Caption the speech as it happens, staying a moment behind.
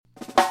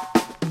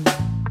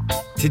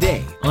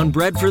Today on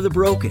Bread for the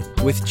Broken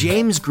with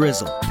James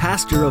Grizzle,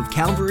 pastor of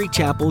Calvary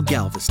Chapel,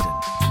 Galveston.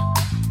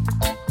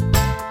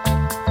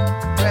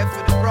 Bread for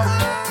the broken.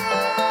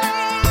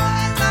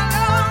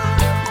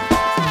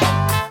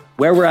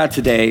 Where we're at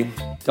today,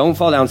 don't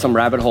fall down some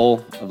rabbit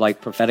hole of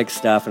like prophetic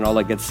stuff and all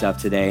that good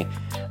stuff today.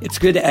 It's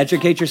good to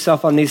educate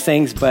yourself on these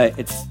things, but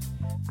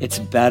it's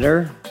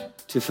better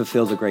to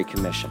fulfill the Great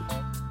Commission.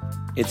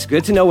 It's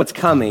good to know what's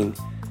coming,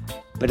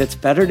 but it's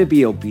better to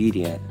be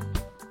obedient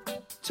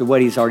to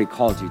what he's already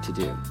called you to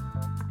do.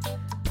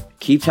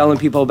 Keep telling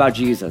people about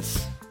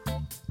Jesus.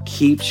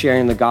 Keep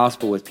sharing the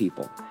gospel with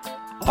people.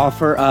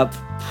 Offer up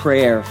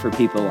prayer for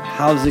people.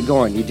 How's it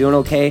going? You doing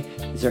okay?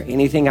 Is there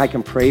anything I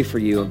can pray for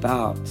you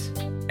about?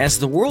 As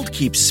the world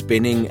keeps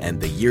spinning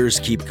and the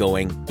years keep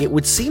going, it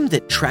would seem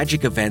that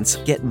tragic events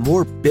get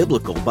more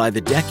biblical by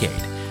the decade.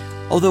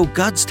 Although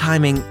God's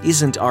timing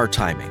isn't our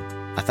timing.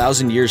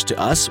 1,000 years to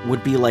us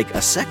would be like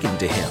a second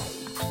to him.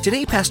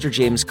 Today, Pastor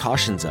James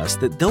cautions us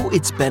that though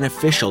it's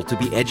beneficial to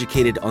be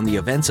educated on the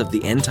events of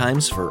the end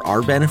times for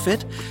our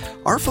benefit,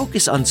 our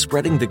focus on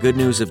spreading the good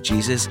news of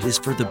Jesus is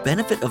for the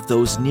benefit of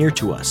those near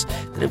to us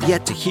that have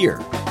yet to hear.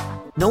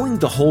 Knowing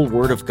the whole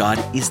Word of God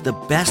is the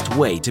best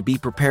way to be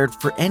prepared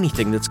for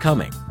anything that's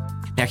coming.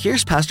 Now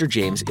here's Pastor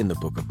James in the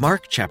book of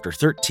Mark, chapter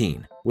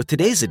 13, with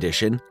today's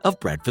edition of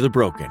Bread for the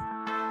Broken.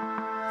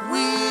 We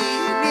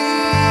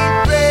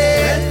need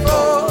bread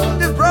for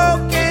the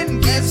broken.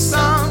 Give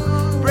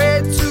some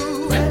bread to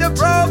the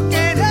broken.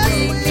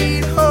 We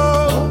need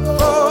hope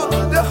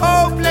for the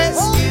hopeless.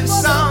 Give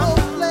some hope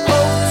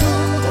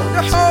to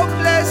the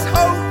hopeless.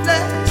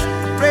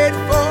 Bread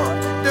for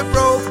the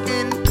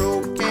broken.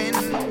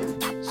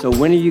 So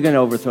when are you going to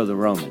overthrow the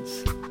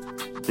Romans?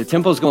 The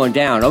temple's going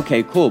down.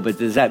 Okay, cool. But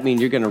does that mean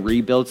you're going to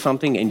rebuild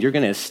something and you're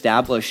going to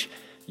establish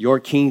your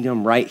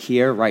kingdom right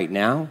here, right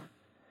now?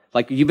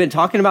 Like you've been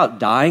talking about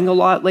dying a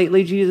lot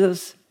lately,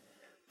 Jesus,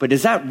 but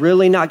is that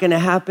really not going to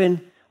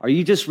happen? Are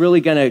you just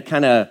really going to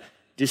kind of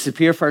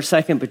disappear for a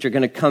second, but you're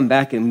going to come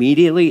back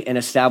immediately and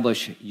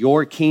establish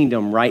your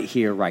kingdom right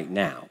here, right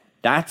now?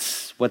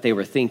 That's what they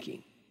were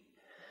thinking.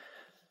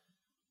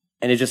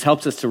 And it just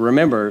helps us to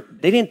remember,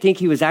 they didn't think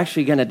he was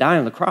actually going to die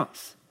on the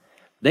cross.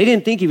 They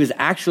didn't think he was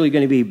actually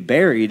going to be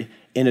buried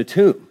in a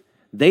tomb.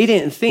 They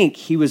didn't think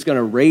he was going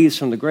to raise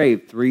from the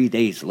grave 3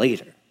 days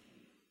later.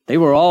 They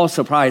were all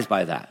surprised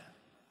by that.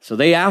 So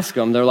they asked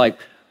him, they're like,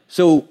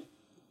 so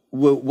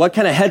what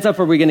kind of heads up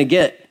are we going to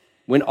get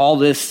when all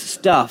this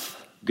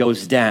stuff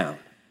goes down?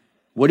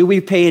 What do we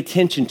pay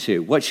attention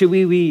to? What should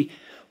we be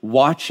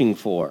watching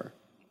for?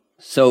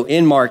 So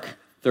in Mark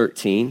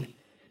 13,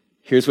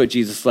 here's what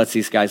Jesus lets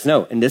these guys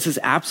know. And this is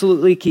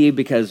absolutely key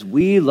because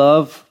we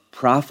love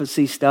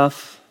prophecy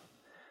stuff.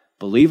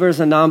 Believers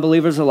and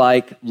non-believers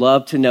alike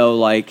love to know,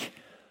 like,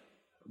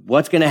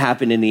 what's going to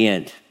happen in the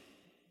end.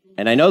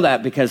 And I know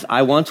that because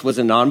I once was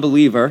a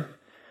non-believer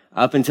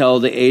up until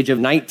the age of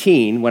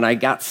 19 when I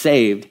got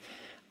saved.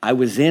 I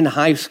was in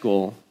high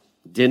school,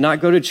 did not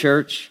go to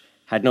church,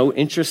 had no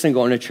interest in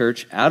going to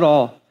church at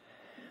all.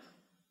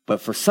 But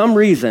for some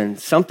reason,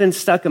 something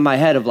stuck in my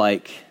head of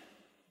like,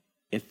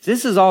 if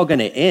this is all going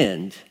to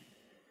end,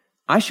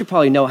 I should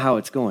probably know how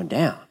it's going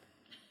down.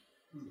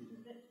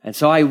 And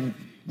so I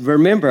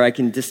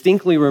can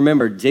distinctly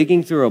remember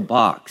digging through a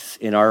box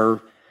in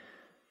our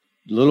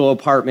little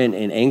apartment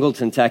in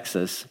Angleton,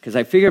 Texas, because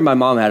I figured my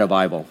mom had a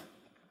Bible.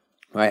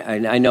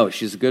 Right? I know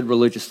she's a good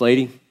religious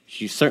lady.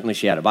 She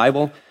had a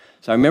Bible.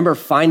 So I remember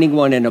finding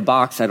one in a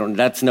box.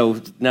 That's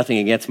nothing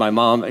against my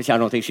mom. I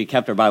don't think she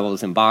kept her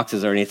Bibles in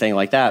boxes or anything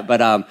like that.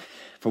 But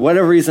for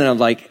whatever reason, I'm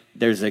like,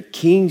 there's a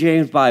King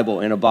James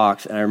Bible in a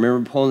box, and I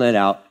remember pulling that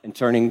out and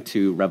turning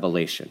to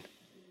Revelation.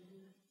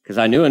 Because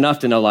I knew enough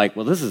to know, like,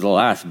 well, this is the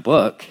last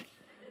book.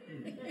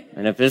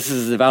 And if this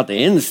is about the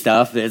end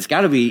stuff, it's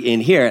got to be in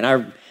here.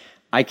 And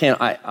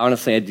I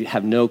honestly, I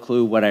have no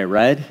clue what I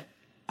read.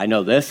 I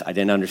know this, I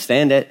didn't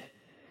understand it.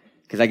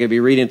 Because I could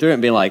be reading through it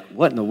and be like,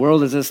 what in the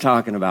world is this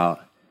talking about?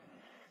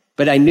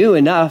 But I knew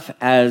enough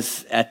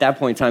as, at that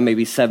point in time,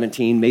 maybe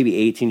 17, maybe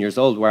 18 years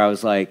old, where I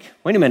was like,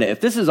 wait a minute, if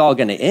this is all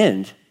going to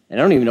end, and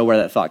I don't even know where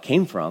that thought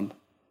came from,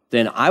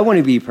 then I want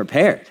to be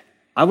prepared.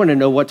 I want to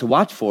know what to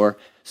watch for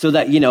so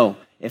that,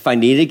 if I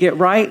need to get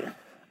right,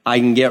 I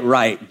can get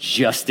right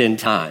just in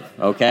time,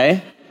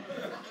 okay?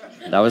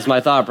 That was my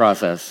thought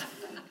process.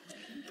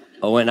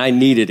 Oh, and I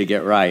needed to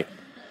get right.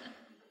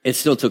 It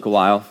still took a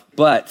while,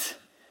 but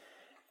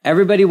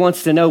everybody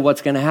wants to know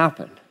what's going to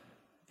happen.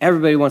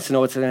 Everybody wants to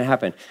know what's going to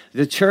happen.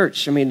 The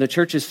church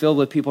is filled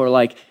with people who are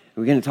like,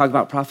 we're going to talk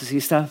about prophecy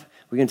stuff.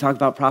 We're going to talk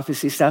about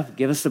prophecy stuff.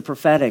 Give us the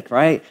prophetic,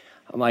 right?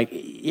 I'm like,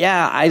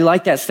 yeah, I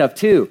like that stuff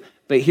too.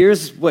 But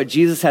here's what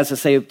Jesus has to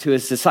say to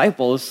his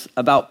disciples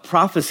about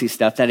prophecy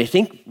stuff that I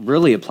think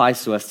really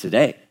applies to us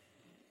today.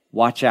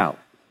 Watch out.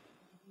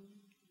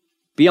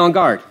 Be on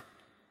guard.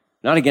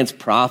 Not against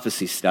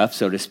prophecy stuff,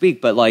 so to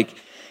speak, but like,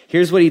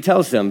 here's what he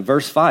tells them.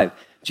 Verse 5,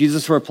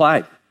 Jesus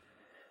replied,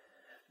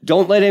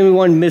 don't let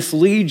anyone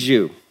mislead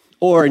you.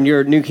 Or in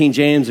your New King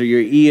James or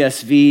your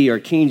ESV or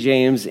King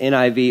James,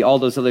 NIV, all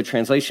those other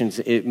translations,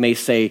 it may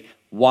say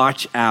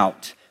watch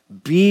out,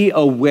 be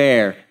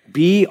aware,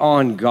 be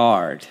on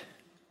guard,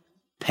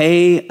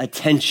 pay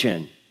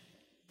attention,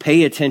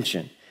 pay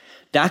attention.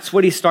 That's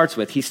what he starts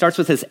with. He starts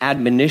with his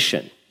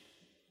admonition.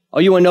 Oh,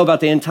 you want to know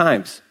about the end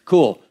times?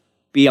 Cool.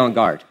 Be on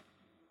guard.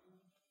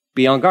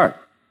 Be on guard.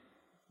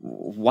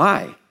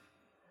 Why?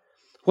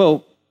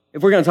 Well,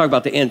 if we're going to talk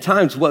about the end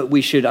times, what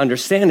we should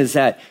understand is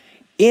that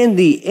in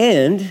the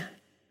end,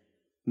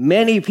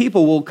 many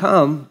people will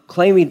come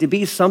claiming to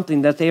be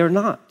something that they are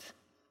not,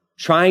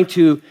 trying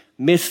to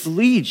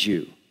mislead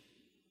you,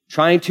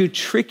 trying to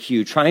trick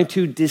you, trying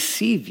to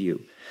deceive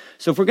you.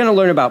 So if we're going to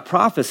learn about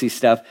prophecy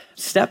stuff,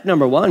 step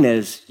number one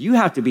is you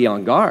have to be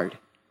on guard.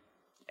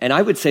 And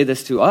I would say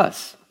this to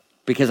us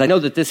because I know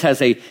that this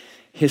has a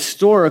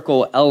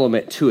historical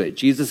element to it.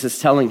 Jesus is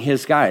telling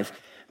his guys,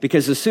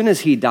 because as soon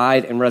as he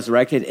died and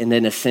resurrected and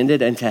then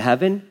ascended into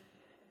heaven,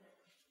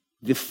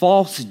 the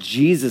false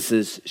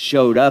Jesuses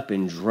showed up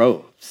in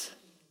droves.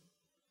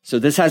 So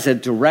this has a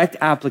direct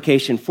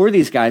application for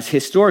these guys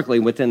historically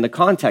within the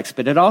context,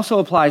 but it also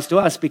applies to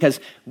us because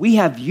we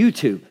have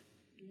YouTube.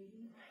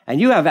 And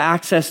you have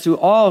access to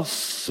all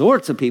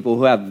sorts of people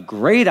who have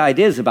great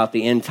ideas about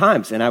the end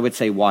times. And I would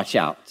say, watch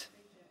out.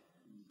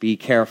 Be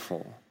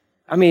careful.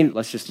 I mean,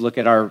 let's just look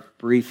at our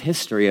brief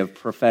history of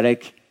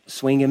prophetic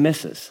swing and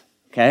misses,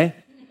 okay?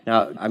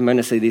 Now, I'm going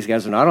to say these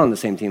guys are not on the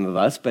same team of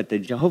us, but the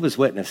Jehovah's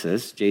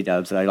Witnesses,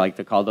 J-dubs that I like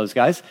to call those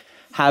guys,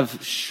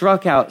 have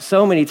struck out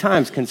so many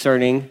times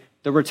concerning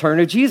the return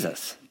of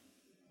Jesus.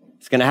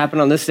 It's going to happen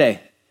on this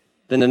day.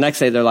 Then the next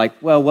day, they're like,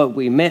 well, what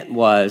we meant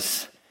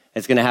was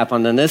it's going to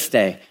happen on this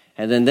day,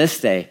 and then this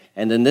day,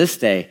 and then this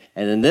day,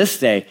 and then this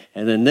day,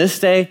 and then this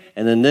day,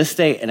 and then this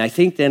day, and I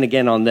think then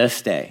again on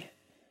this day.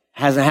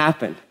 Hasn't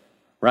happened,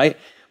 right?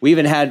 We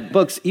even had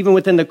books, even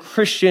within the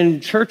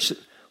Christian church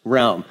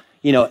realm,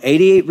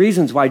 88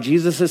 Reasons Why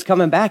Jesus is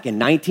Coming Back in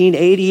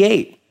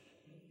 1988.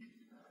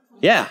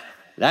 Yeah,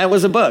 that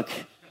was a book.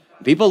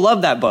 People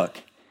loved that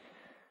book.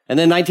 And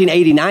then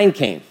 1989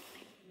 came,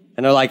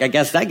 and they're like, I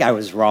guess that guy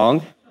was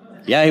wrong.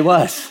 Yeah, he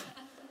was.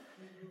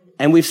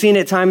 And we've seen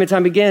it time and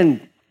time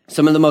again.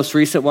 Some of the most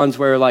recent ones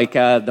where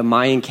the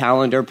Mayan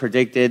calendar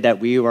predicted that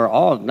we were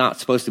all not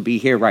supposed to be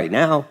here right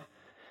now,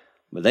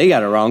 but they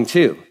got it wrong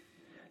too.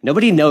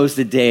 Nobody knows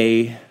the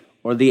day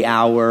or the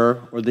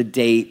hour or the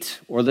date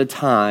or the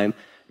time.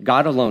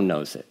 God alone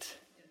knows it.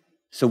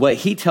 So what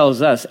he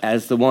tells us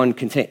as the one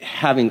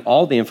having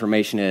all the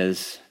information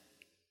is,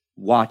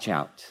 watch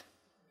out,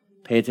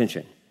 pay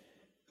attention.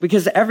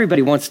 Because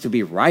everybody wants to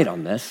be right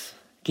on this.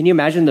 Can you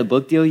imagine the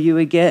book deal you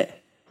would get?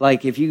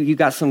 Like if you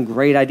got some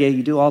great idea,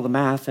 you do all the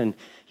math and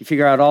you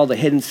figure out all the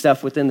hidden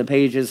stuff within the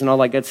pages and all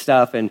that good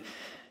stuff, and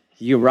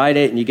you write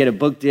it and you get a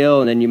book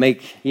deal and then you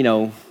make,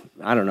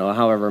 I don't know,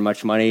 however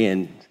much money,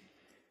 and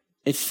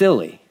it's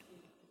silly.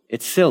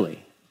 It's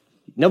silly.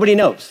 Nobody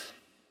knows.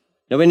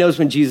 Nobody knows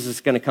when Jesus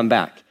is going to come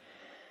back.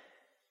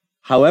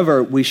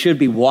 However, we should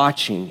be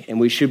watching and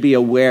we should be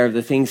aware of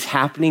the things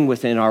happening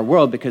within our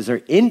world because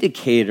they're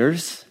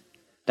indicators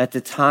that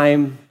the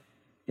time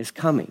is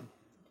coming.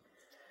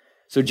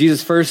 So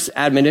Jesus' first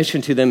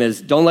admonition to them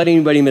is, don't let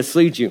anybody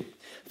mislead you,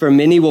 for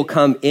many will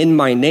come in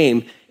my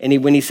name.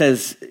 And when he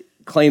says,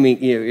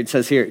 claiming, it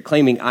says here,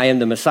 claiming I am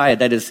the Messiah,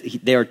 that is,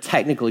 they are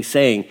technically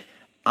saying,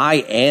 I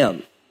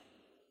am.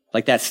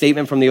 Like that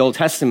statement from the Old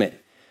Testament.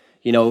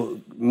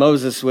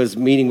 Moses was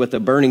meeting with a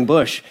burning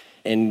bush,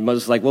 and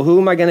Moses was like, well, who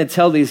am I going to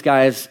tell these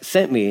guys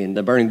sent me? And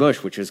the burning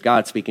bush, which was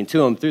God speaking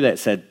to him through that,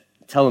 said,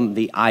 tell them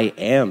the I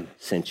am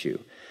sent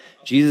you.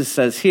 Jesus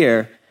says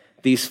here,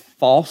 these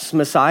false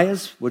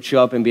messiahs would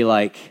show up and be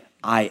like,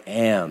 I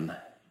am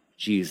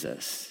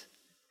Jesus.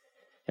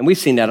 And we've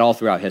seen that all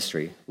throughout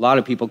history. A lot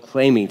of people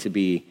claiming to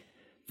be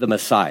the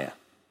Messiah.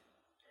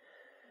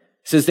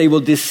 It says they will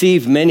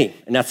deceive many,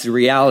 and that's the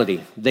reality.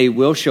 They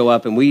will show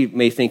up, and we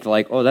may think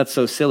like, oh, that's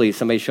so silly.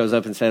 Somebody shows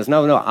up and says,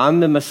 no,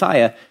 I'm the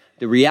Messiah.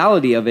 The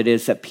reality of it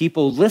is that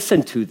people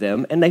listen to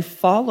them, and they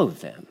follow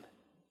them.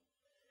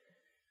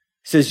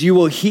 It says you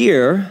will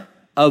hear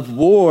of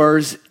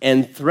wars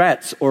and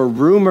threats or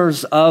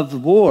rumors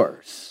of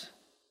wars.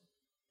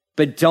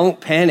 But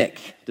don't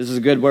panic. This is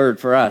a good word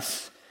for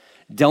us.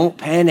 Don't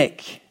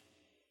panic.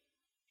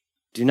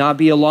 Do not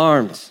be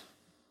alarmed.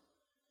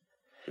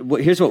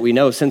 Here's what we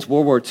know. Since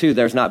World War II,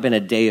 there's not been a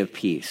day of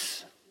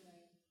peace.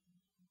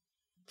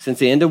 Since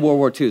the end of World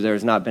War II,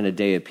 there's not been a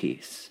day of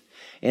peace.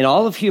 In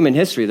all of human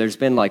history, there's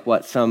been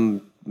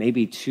some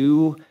maybe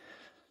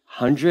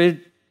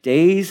 200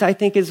 days, I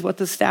think is what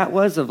the stat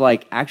was, of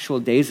actual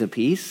days of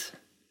peace.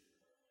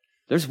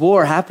 There's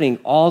war happening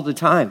all the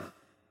time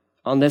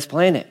on this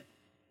planet.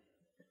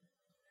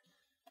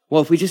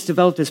 Well, if we just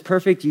develop this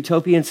perfect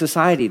utopian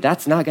society,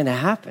 that's not going to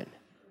happen.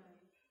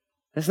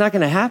 That's not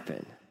going to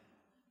happen.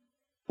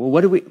 Well,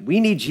 what do we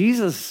need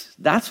Jesus.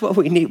 That's what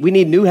we need. We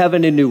need new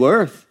heaven and new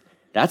earth.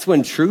 That's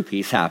when true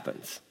peace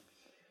happens.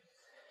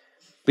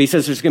 But he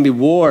says there's going to be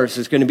wars.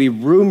 There's going to be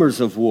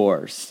rumors of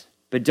wars.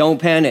 But don't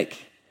panic.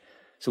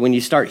 So when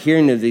you start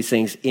hearing of these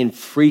things in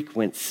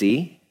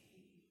frequency,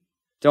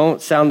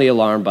 don't sound the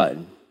alarm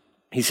button.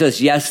 He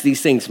says, yes,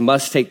 these things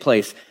must take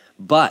place,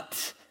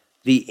 but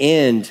the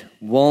end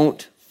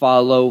won't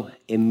follow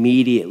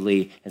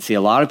immediately. And see,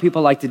 a lot of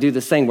people like to do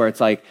this thing where it's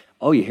like,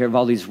 oh, you hear of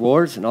all these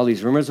wars and all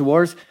these rumors of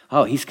wars?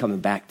 Oh, he's coming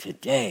back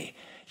today.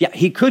 Yeah,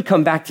 he could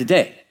come back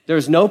today.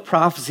 There's no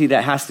prophecy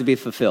that has to be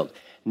fulfilled.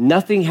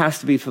 Nothing has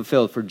to be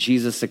fulfilled for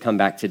Jesus to come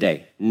back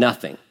today.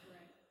 Nothing.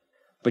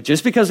 But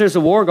just because there's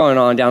a war going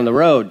on down the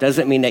road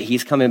doesn't mean that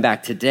he's coming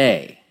back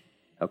today.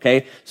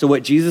 Okay? So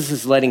what Jesus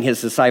is letting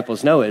his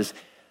disciples know is,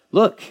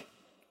 look,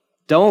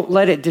 don't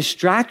let it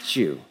distract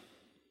you,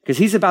 because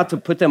he's about to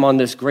put them on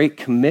this great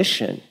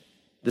commission.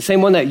 The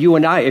same one that you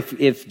and I,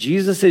 if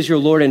Jesus is your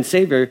Lord and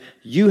Savior,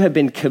 you have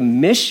been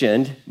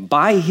commissioned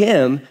by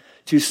him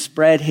to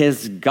spread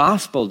his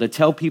gospel, to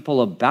tell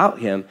people about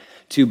him,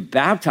 to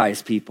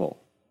baptize people,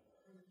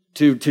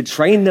 to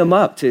train them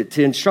up,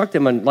 to instruct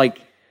them and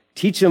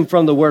teach them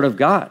from the word of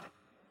God.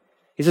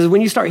 He says,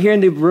 when you start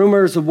hearing the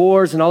rumors of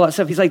wars and all that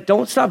stuff, he's like,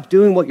 don't stop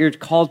doing what you're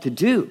called to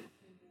do.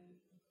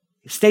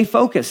 Stay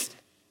focused.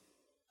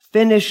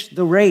 Finish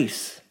the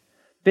race.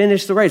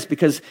 Finish the race.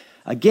 Because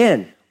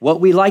again,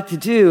 what we like to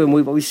do and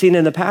what we've seen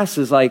in the past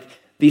is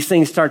these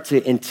things start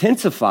to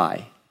intensify.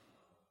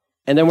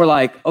 And then we're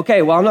like,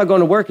 okay, well, I'm not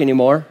going to work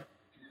anymore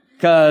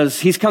because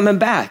he's coming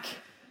back.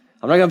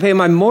 I'm not going to pay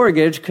my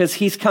mortgage because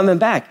he's coming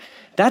back.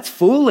 That's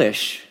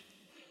foolish.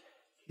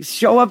 You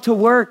show up to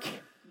work.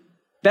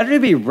 Better to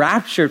be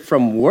raptured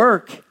from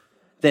work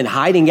than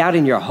hiding out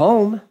in your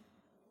home.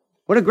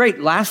 What a great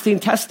lasting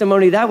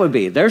testimony that would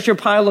be. There's your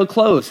pile of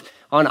clothes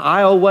on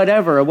aisle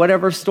whatever, or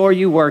whatever store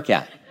you work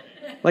at.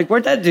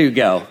 Where'd that dude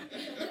go?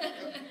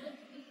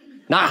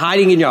 Not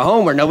hiding in your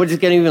home where nobody's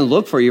going to even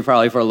look for you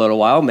probably for a little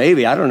while.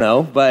 Maybe, I don't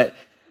know. But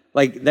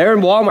they're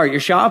in Walmart,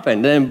 you're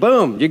shopping, then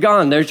boom, you're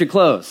gone. There's your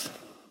clothes.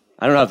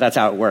 I don't know if that's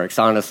how it works,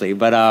 honestly.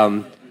 But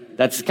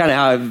that's kind of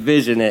how I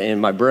envision it in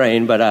my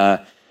brain. But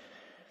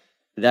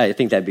I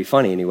think that'd be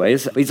funny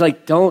anyways. But he's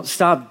like, don't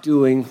stop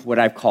doing what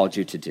I've called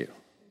you to do.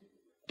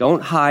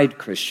 Don't hide,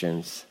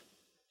 Christians.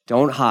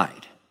 Don't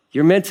hide.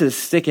 You're meant to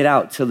stick it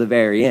out till the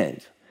very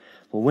end.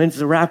 Well, when's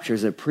the rapture?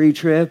 Is it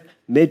pre-trib,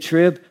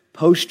 mid-trib,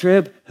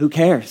 post-trib? Who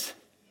cares?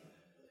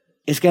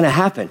 It's going to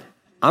happen.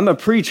 I'm a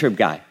pre-trib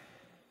guy,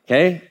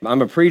 okay?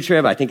 I'm a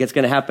pre-trib. I think it's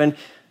going to happen.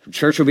 The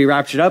church will be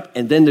raptured up,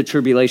 and then the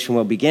tribulation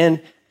will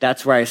begin.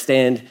 That's where I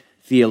stand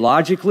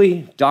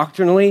theologically,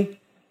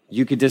 doctrinally.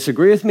 You could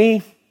disagree with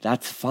me.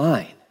 That's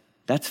fine.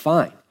 That's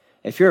fine.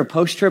 If you're a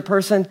post-trib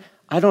person,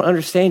 I don't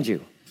understand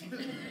you.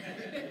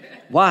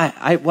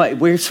 Why?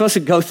 We're supposed to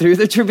go through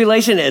the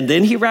tribulation and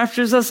then he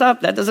raptures us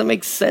up? That doesn't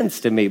make sense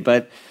to me,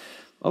 but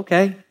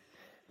okay.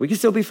 We can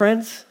still be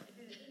friends.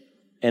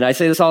 And I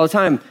say this all the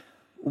time.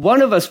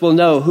 One of us will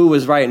know who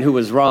was right and who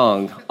was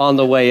wrong on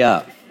the way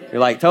up.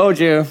 You're like, told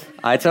you.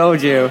 I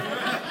told you.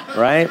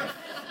 Right?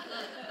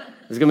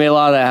 There's going to be a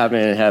lot of that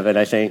happening in heaven,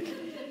 I think.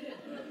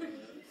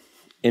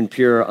 In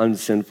pure,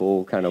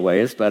 unsinful kind of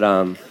ways.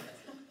 But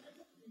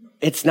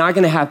it's not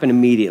going to happen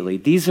immediately.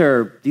 These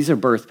are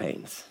birth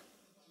pains,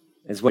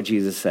 is what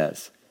Jesus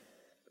says.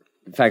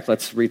 In fact,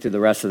 let's read through the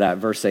rest of that.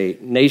 Verse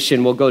 8,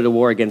 nation will go to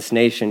war against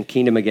nation,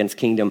 kingdom against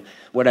kingdom.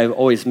 What I've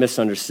always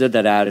misunderstood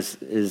that at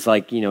is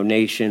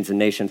nations and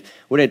nations.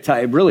 What it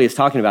really is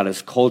talking about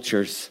is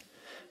cultures.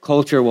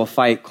 Culture will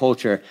fight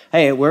culture.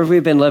 Hey, where have we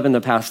been living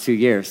the past 2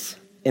 years?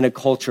 In a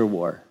culture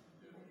war.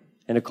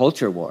 In a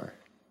culture war.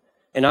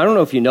 And I don't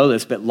know if you know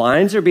this, but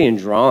lines are being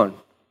drawn.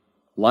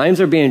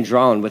 Lines are being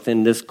drawn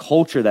within this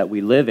culture that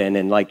we live in.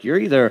 And you're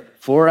either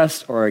for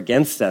us or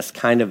against us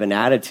kind of an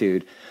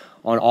attitude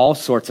on all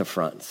sorts of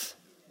fronts.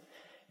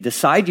 The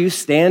side you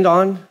stand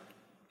on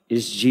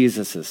is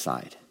Jesus'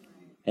 side.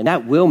 And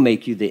that will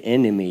make you the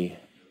enemy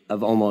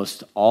of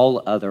almost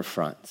all other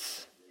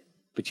fronts.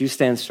 But you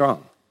stand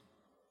strong.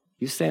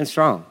 You stand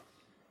strong.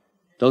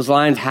 Those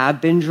lines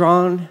have been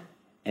drawn,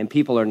 and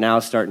people are now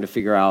starting to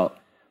figure out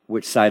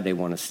which side they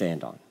want to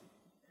stand on.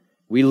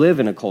 We live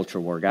in a culture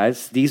war,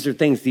 guys. These are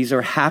things, these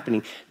are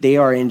happening. They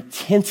are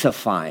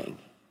intensifying.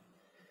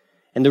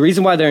 And the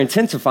reason why they're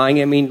intensifying,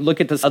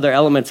 look at the other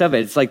elements of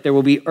it. It's there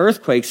will be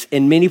earthquakes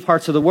in many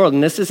parts of the world.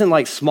 And this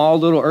isn't small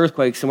little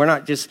earthquakes. And we're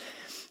not just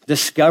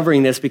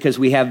discovering this because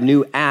we have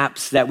new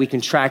apps that we can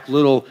track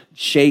little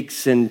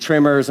shakes and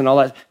tremors and all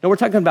that. No, we're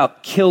talking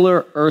about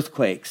killer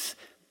earthquakes,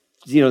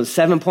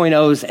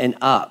 7.0s and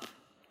up.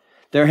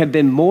 There have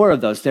been more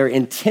of those. They're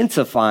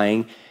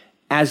intensifying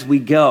as we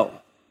go.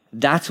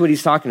 That's what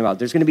he's talking about.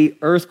 There's going to be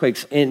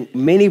earthquakes in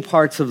many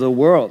parts of the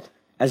world,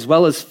 as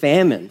well as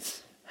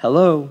famines.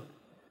 Hello.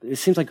 It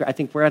seems I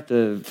think we're at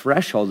the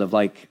threshold of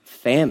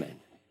famine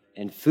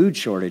and food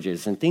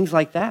shortages and things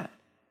like that.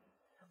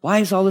 Why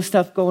is all this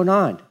stuff going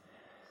on?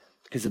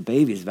 Because a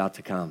baby is about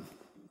to come.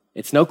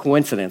 It's no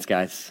coincidence,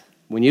 guys.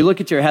 When you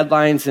look at your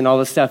headlines and all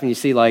this stuff and you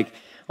see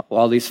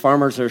all these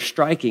farmers are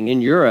striking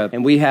in Europe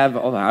and we have,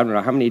 I don't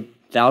know how many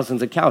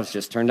thousands of cows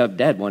just turned up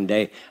dead one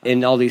day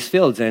in all these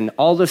fields and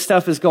all this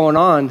stuff is going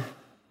on.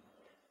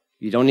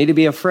 You don't need to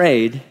be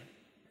afraid,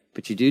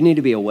 but you do need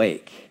to be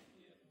awake.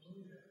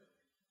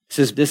 It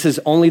says this is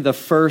only the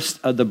first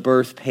of the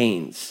birth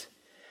pains.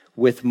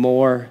 with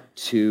more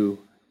to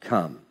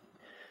come.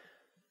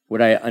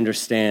 What I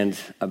understand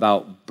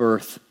about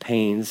birth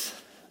pains,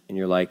 and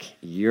you're like,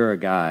 you're a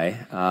guy.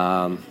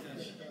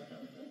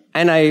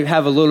 And I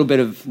have a little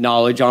bit of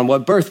knowledge on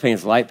what birth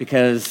pains are like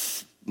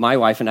because my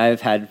wife and I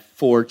have had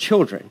 4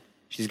 children.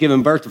 She's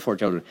given birth to 4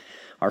 children.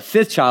 Our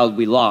 5th child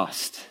we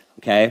lost,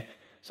 okay?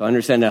 So I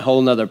understand a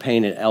whole nother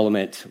pain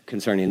element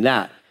concerning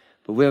that.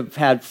 But we've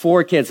had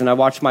 4 kids, and I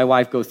watched my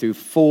wife go through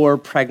 4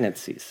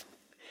 pregnancies.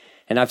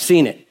 And I've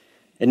seen it.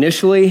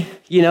 Initially,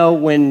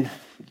 when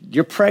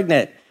you're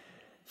pregnant,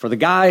 for the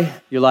guy,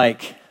 you're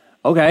like,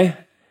 okay,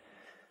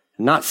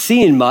 not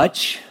seeing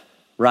much,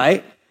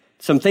 right?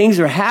 Some things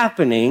are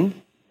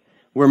happening.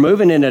 We're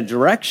moving in a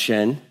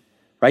direction,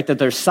 right, that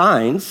there's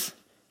signs.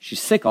 She's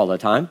sick all the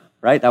time,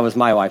 right? That was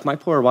my wife. My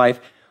poor wife,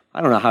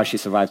 I don't know how she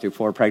survived through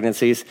 4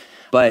 pregnancies,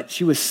 but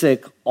she was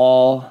sick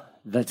all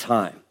the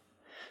time.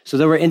 So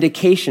there were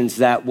indications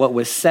that what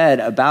was said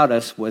about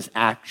us was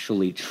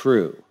actually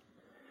true.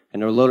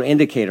 And there were little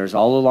indicators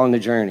all along the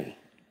journey.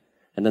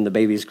 And then the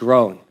baby's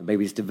growing, the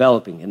baby's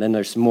developing, and then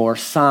there's more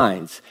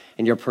signs,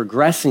 and you're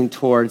progressing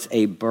towards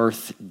a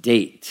birth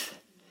date.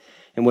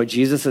 And what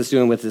Jesus is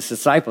doing with his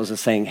disciples is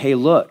saying, hey,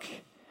 look,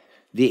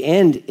 the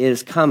end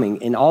is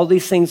coming, and all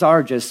these things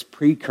are just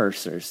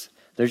precursors.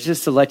 They're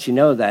just to let you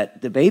know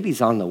that the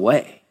baby's on the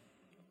way,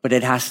 but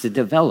it has to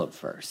develop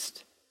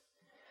first.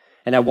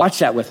 And I watched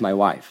that with my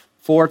wife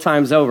 4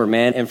 times over,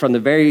 man, and from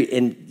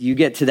and you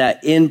get to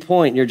that end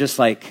point, and you're just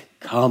like,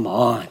 come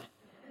on,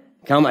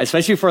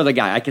 especially for the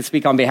guy. I can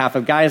speak on behalf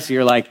of guys, so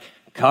you're like,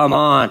 come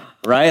on,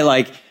 right?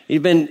 Like,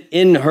 you've been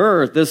in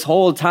her this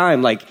whole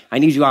time, like, I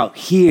need you out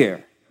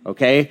here.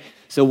 Okay,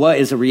 so what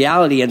is a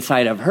reality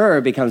inside of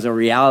her becomes a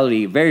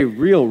reality, very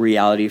real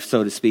reality,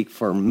 so to speak,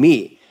 for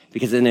me,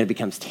 because then it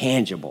becomes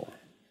tangible,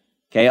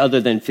 okay,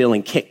 other than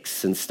feeling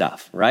kicks and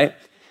stuff, right?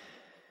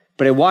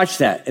 But I watched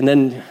that, and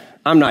then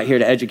I'm not here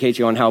to educate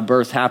you on how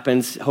birth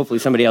happens. Hopefully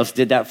somebody else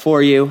did that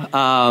for you.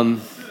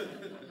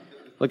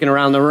 Looking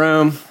around the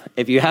room,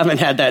 if you haven't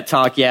had that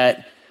talk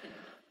yet,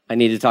 I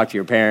need to talk to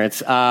your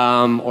parents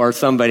or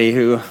somebody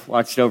who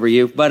watched over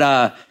you.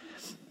 But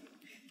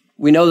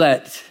we know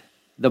that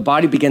the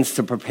body begins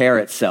to prepare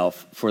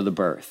itself for the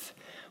birth.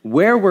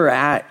 Where we're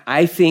at,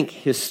 I think,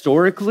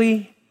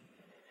 historically,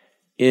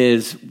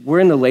 is we're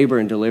in the labor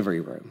and delivery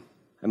room.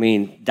 I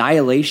mean,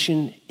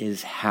 dilation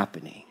is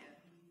happening.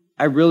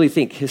 I really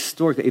think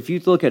historically, if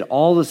you look at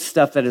all the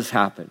stuff that has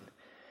happened,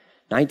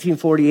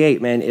 1948,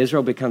 man,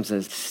 Israel becomes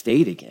a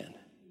state again.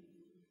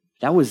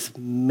 That was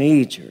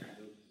major.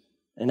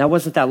 And that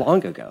wasn't that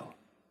long ago.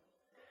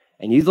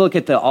 And you look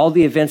at all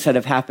the events that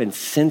have happened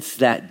since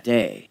that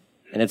day,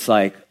 and it's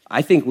like,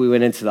 I think we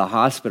went into the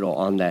hospital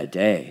on that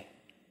day.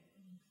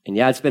 And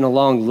yeah, it's been a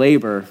long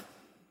labor,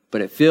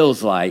 but it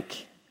feels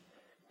like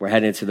we're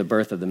heading into the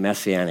birth of the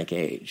Messianic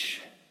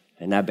age.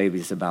 And that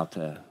baby's about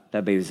to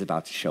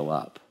show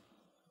up.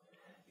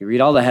 You read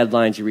all the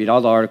headlines, you read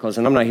all the articles,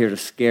 and I'm not here to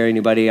scare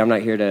anybody. I'm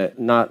not here to,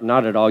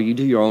 not at all. You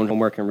do your own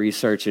homework and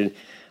research. And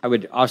I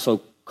would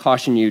also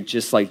caution you,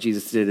 just like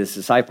Jesus did his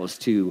disciples,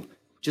 to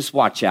just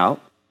watch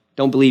out.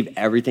 Don't believe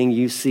everything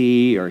you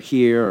see or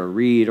hear or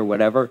read or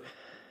whatever.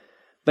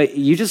 But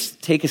you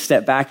just take a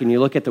step back and you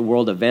look at the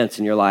world events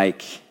and you're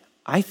like,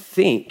 I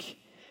think,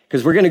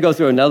 because we're going to go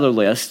through another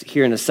list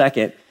here in a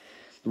second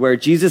where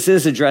Jesus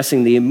is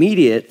addressing the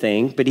immediate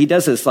thing, but he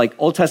does this like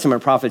Old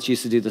Testament prophets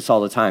used to do this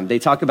all the time. They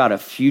talk about a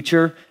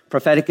future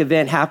prophetic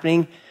event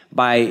happening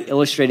by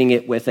illustrating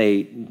it with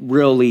a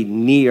really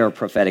near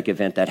prophetic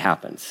event that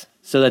happens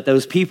so that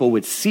those people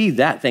would see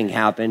that thing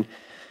happen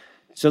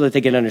so that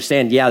they can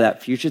understand, yeah,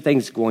 that future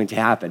thing's going to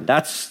happen.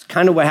 That's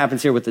kind of what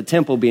happens here with the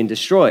temple being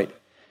destroyed.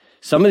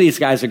 Some of these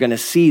guys are going to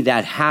see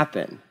that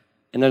happen.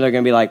 And then they're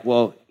going to be like,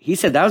 well, he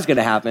said that was going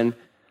to happen,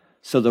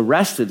 so the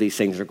rest of these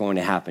things are going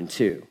to happen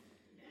too.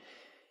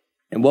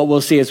 And what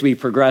we'll see as we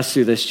progress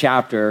through this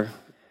chapter,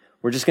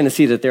 we're just going to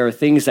see that there are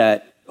things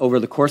that over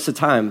the course of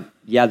time,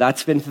 yeah,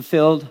 that's been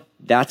fulfilled,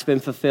 that's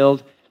been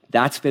fulfilled,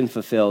 that's been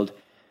fulfilled.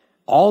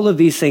 All of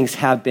these things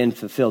have been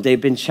fulfilled.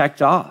 They've been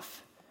checked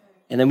off.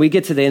 And then we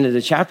get to the end of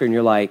the chapter and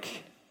you're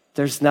like,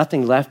 there's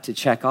nothing left to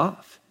check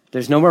off.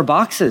 There's no more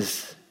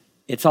boxes.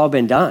 It's all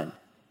been done.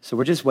 So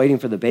we're just waiting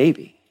for the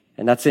baby.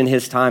 And that's in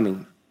his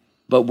timing.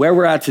 But where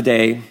we're at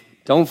today,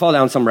 don't fall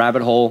down some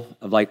rabbit hole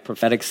of like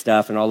prophetic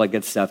stuff and all that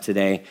good stuff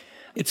today.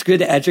 It's good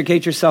to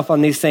educate yourself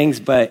on these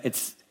things, but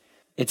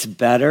it's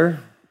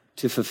better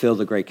to fulfill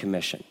the Great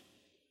Commission.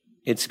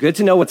 It's good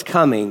to know what's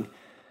coming,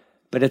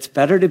 but it's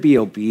better to be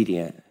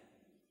obedient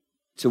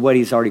to what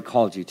he's already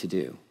called you to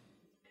do.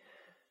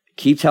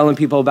 Keep telling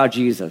people about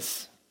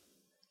Jesus.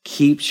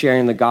 Keep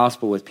sharing the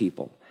gospel with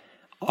people.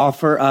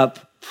 Offer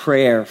up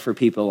prayer for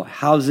people.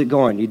 How's it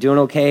going? You doing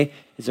okay?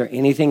 Is there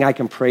anything I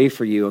can pray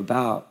for you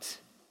about?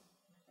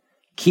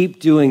 Keep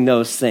doing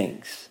those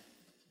things.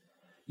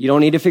 You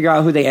don't need to figure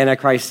out who the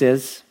Antichrist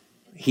is.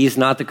 He's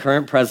not the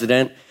current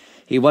president.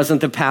 He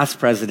wasn't the past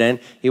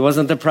president. He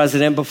wasn't the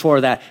president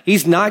before that.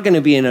 He's not going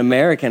to be an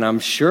American, I'm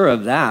sure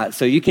of that.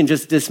 So you can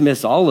just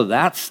dismiss all of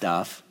that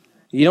stuff.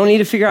 You don't need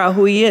to figure out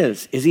who he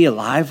is. Is he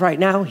alive right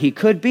now? He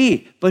could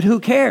be, but who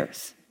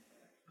cares?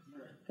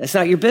 That's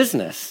not your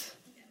business.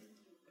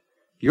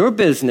 Your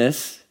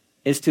business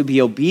is to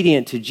be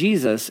obedient to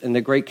Jesus and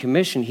the great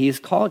commission he has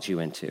called you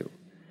into.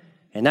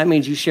 And that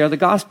means you share the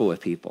gospel with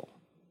people.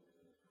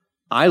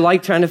 I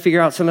like trying to figure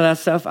out some of that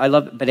stuff. I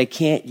love it, but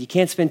you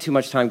can't spend too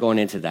much time going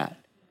into that.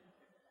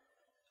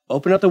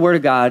 Open up the Word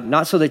of God,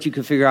 not so that you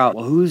can figure out,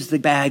 well, who's the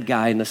bad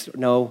guy in the story?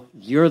 No,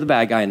 you're the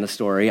bad guy in the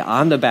story.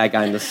 I'm the bad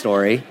guy in the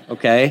story,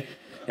 okay?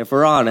 If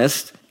we're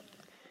honest.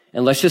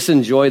 And let's just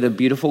enjoy the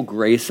beautiful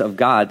grace of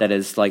God that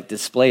is like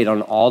displayed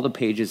on all the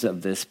pages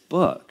of this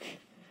book.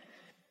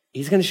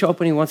 He's going to show up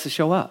when he wants to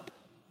show up,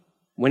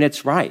 when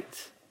it's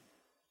right.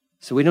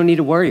 So we don't need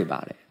to worry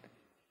about it.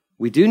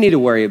 We do need to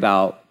worry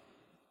about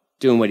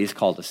doing what he's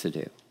called us to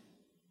do,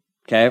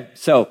 okay?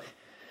 So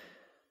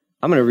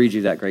I'm going to read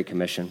you that Great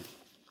Commission,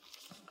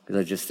 because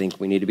I just think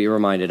we need to be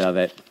reminded of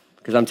it.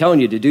 Because I'm telling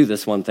you to do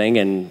this one thing,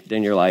 and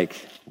then you're like,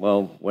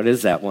 well, what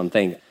is that one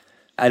thing?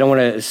 I don't want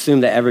to assume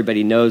that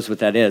everybody knows what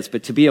that is,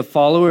 but to be a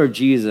follower of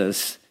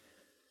Jesus,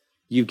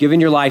 you've given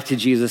your life to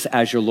Jesus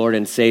as your Lord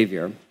and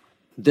Savior.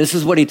 This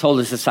is what he told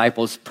his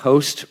disciples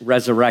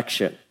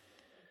post-resurrection.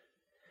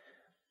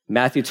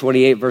 Matthew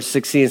 28, verse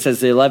 16 says,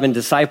 the 11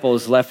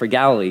 disciples left for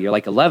Galilee. You're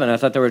like, 11? I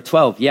thought there were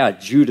 12. Yeah,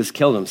 Judas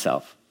killed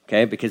himself,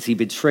 okay, because he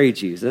betrayed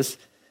Jesus.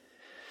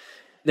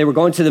 They were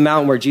going to the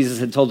mountain where Jesus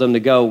had told them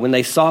to go. When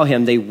they saw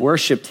him, they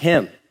worshiped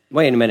him.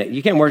 Wait a minute,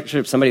 you can't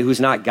worship somebody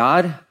who's not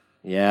God?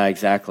 Yeah,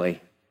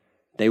 exactly.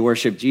 They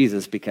worship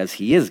Jesus because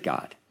he is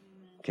God,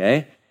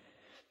 okay?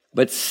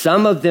 But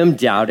some of them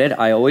doubted.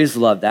 I always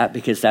love that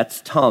because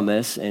that's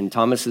Thomas, and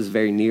Thomas is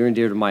very near and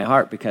dear to my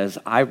heart because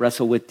I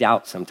wrestle with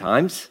doubt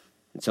sometimes,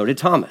 and so did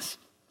Thomas.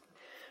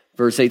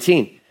 Verse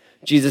 18,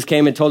 Jesus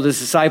came and told his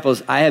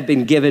disciples, I have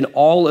been given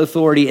all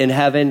authority in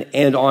heaven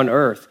and on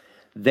earth.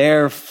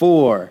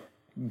 Therefore,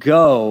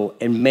 go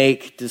and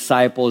make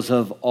disciples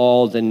of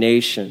all the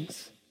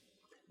nations,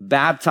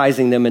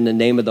 baptizing them in the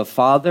name of the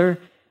Father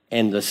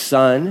and the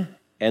Son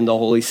and the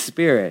Holy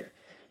Spirit.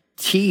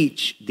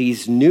 Teach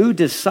these new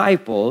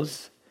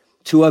disciples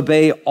to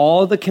obey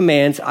all the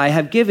commands I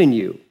have given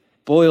you.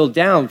 Boiled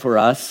down for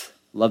us,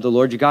 love the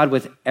Lord your God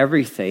with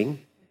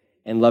everything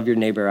and love your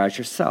neighbor as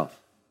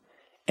yourself.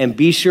 And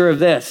be sure of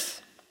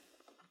this,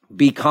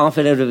 be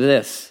confident of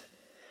this,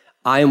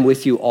 I am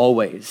with you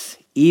always,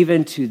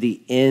 even to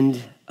the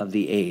end of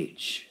the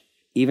age,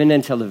 even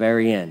until the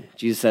very end.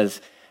 Jesus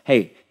says,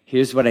 hey,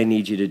 here's what I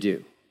need you to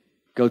do.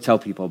 Go tell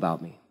people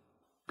about me.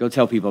 Go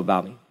tell people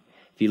about me.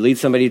 If you lead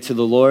somebody to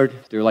the Lord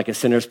through like a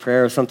sinner's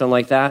prayer or something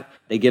like that,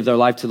 they give their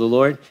life to the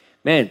Lord,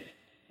 man,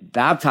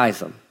 baptize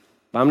them.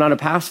 I'm not a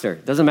pastor.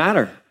 It doesn't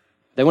matter.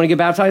 They want to get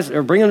baptized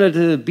or bring them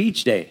to the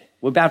beach day.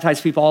 We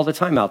baptize people all the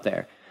time out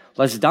there.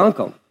 Let's dunk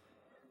them.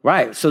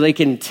 Right, so they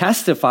can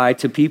testify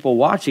to people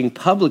watching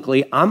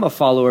publicly, I'm a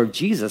follower of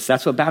Jesus.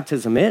 That's what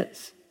baptism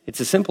is.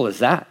 It's as simple as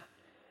that.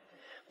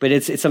 But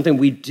it's something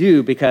we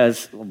do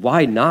because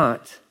why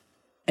not?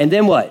 And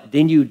then what?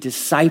 Then you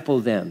disciple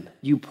them.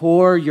 You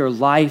pour your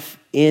life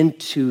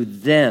into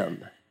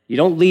them. You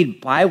don't lead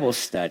Bible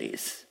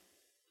studies.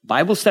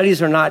 Bible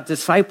studies are not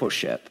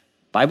discipleship.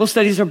 Bible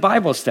studies are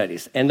Bible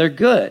studies, and they're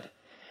good.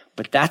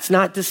 But that's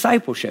not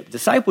discipleship.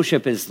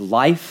 Discipleship is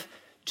life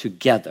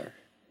together.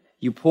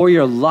 You pour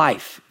your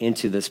life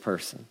into this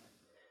person.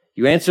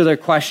 You answer their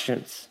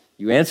questions.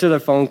 You answer their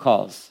phone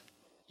calls.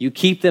 You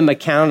keep them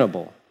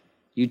accountable.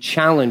 You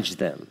challenge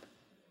them.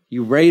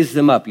 You raise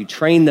them up. You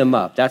train them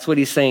up. That's what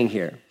he's saying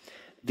here.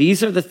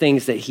 These are the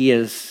things that he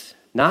has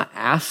not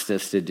asked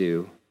us to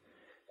do.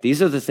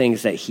 These are the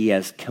things that he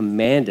has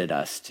commanded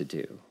us to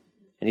do.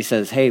 And he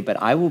says, hey,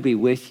 but I will be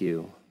with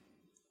you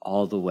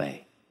all the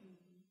way.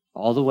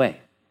 All the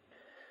way.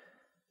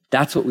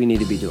 That's what we need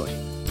to be doing.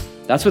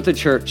 That's what the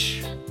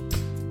church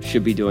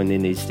should be doing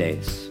in these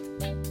days.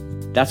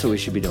 That's what we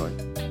should be doing.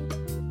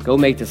 Go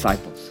make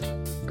disciples.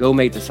 Go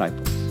make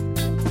disciples.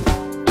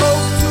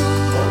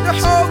 The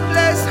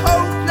hopeless,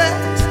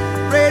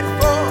 pray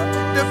for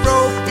the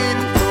broken.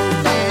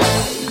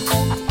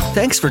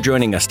 Thanks for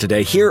joining us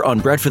today here on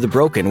Bread for the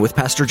Broken with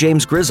Pastor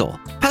James Grizzle.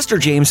 Pastor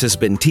James has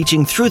been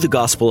teaching through the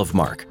Gospel of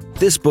Mark.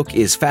 This book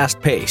is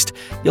fast-paced.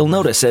 You'll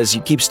notice as you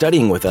keep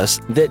studying with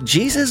us that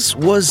Jesus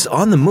was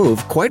on the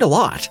move quite a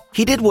lot.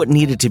 He did what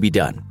needed to be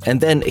done,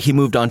 and then he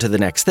moved on to the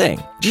next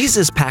thing.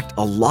 Jesus packed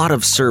a lot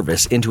of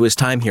service into his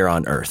time here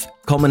on earth,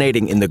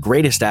 culminating in the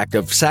greatest act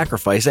of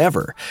sacrifice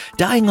ever,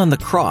 dying on the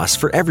cross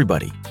for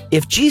everybody.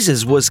 If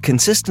Jesus was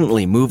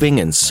consistently moving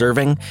and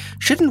serving,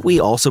 shouldn't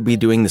we also be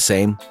doing the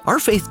same? Our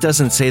faith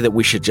doesn't say that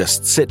we should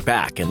just sit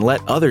back and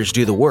let others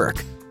do the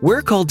work.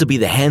 We're called to be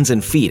the hands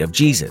and feet of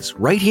Jesus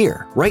right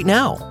here, right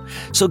now.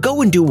 So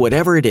go and do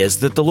whatever it is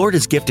that the Lord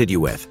has gifted you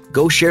with.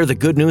 Go share the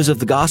good news of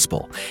the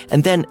gospel,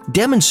 and then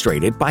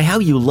demonstrate it by how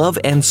you love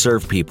and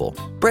serve people.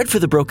 Bread for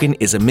the Broken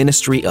is a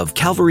ministry of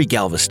Calvary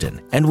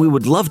Galveston, and we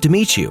would love to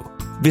meet you.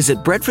 Visit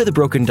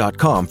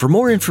breadforthebroken.com for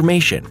more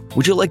information.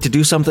 Would you like to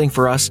do something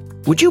for us?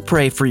 Would you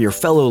pray for your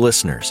fellow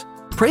listeners?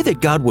 Pray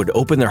that God would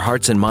open their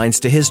hearts and minds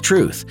to His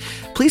truth.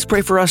 Please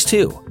pray for us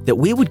too, that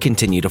we would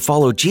continue to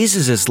follow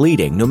Jesus'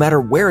 leading no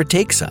matter where it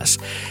takes us.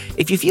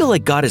 If you feel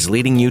like God is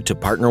leading you to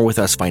partner with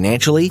us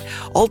financially,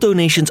 all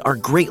donations are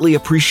greatly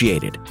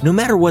appreciated, no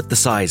matter what the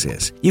size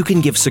is. You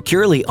can give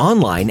securely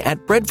online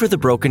at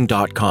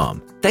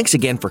breadforthebroken.com. Thanks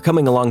again for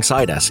coming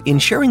alongside us in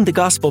sharing the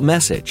gospel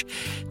message.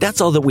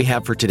 That's all that we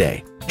have for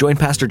today. Join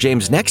Pastor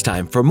James next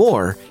time for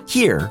more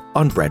here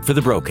on Bread for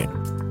the Broken.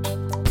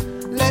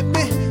 Let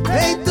me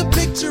paint the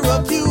picture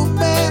of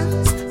humanity.